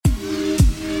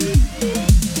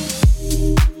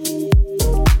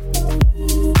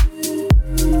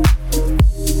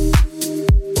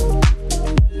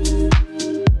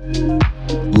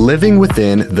living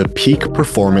within the peak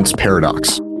performance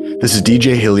paradox. This is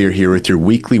DJ Hillier here with your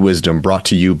weekly wisdom brought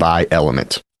to you by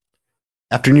Element.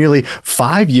 After nearly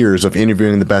 5 years of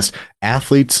interviewing the best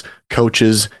athletes,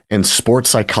 coaches, and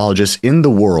sports psychologists in the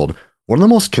world, one of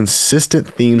the most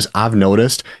consistent themes I've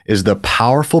noticed is the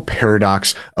powerful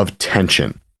paradox of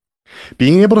tension.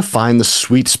 Being able to find the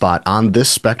sweet spot on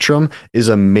this spectrum is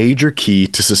a major key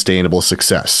to sustainable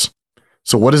success.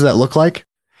 So what does that look like?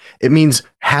 It means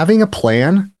having a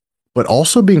plan, but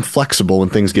also being flexible when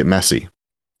things get messy.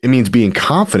 It means being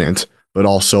confident, but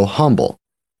also humble.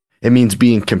 It means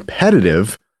being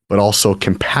competitive, but also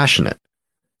compassionate.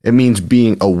 It means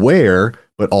being aware,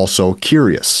 but also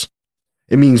curious.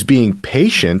 It means being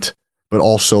patient, but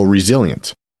also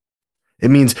resilient.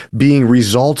 It means being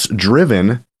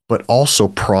results-driven, but also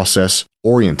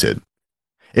process-oriented.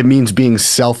 It means being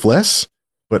selfless,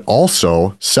 but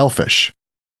also selfish.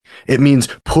 It means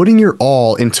putting your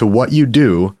all into what you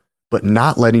do, but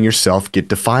not letting yourself get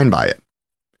defined by it.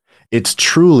 It's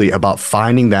truly about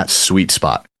finding that sweet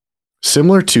spot,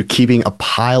 similar to keeping a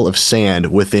pile of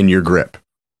sand within your grip.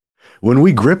 When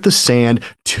we grip the sand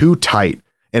too tight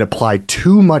and apply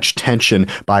too much tension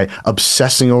by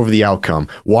obsessing over the outcome,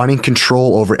 wanting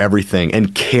control over everything,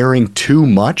 and caring too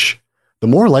much, the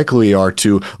more likely we are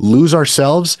to lose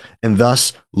ourselves and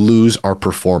thus lose our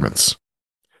performance.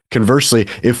 Conversely,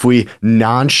 if we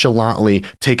nonchalantly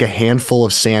take a handful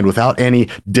of sand without any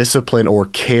discipline or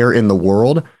care in the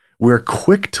world, we're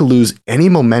quick to lose any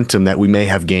momentum that we may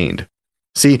have gained.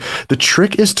 See, the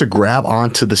trick is to grab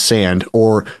onto the sand,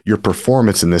 or your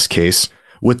performance in this case,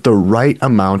 with the right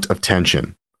amount of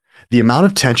tension. The amount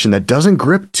of tension that doesn't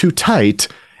grip too tight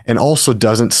and also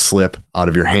doesn't slip out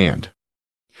of your hand.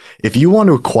 If you want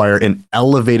to acquire an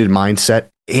elevated mindset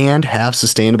and have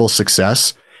sustainable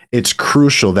success, it's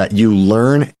crucial that you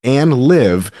learn and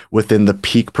live within the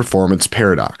peak performance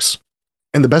paradox.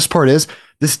 And the best part is,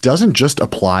 this doesn't just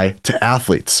apply to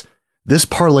athletes. This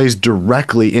parlays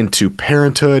directly into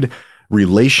parenthood,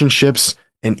 relationships,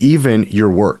 and even your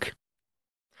work.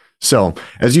 So,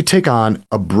 as you take on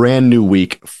a brand new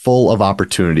week full of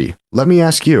opportunity, let me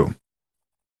ask you,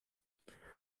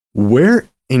 where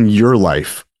in your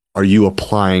life are you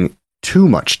applying too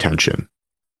much tension?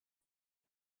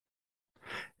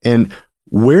 And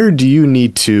where do you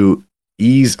need to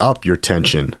ease up your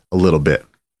tension a little bit?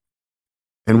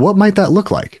 And what might that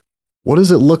look like? What does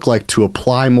it look like to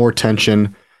apply more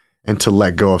tension and to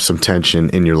let go of some tension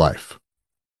in your life?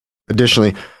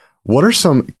 Additionally, what are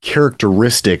some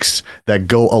characteristics that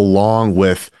go along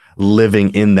with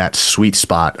living in that sweet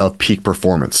spot of peak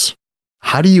performance?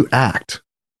 How do you act?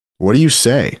 What do you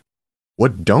say?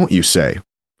 What don't you say?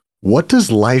 What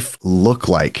does life look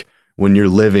like when you're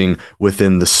living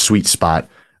within the sweet spot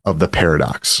of the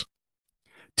paradox?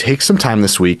 Take some time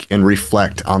this week and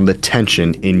reflect on the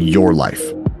tension in your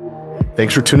life.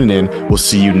 Thanks for tuning in. We'll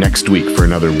see you next week for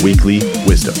another weekly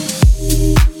wisdom.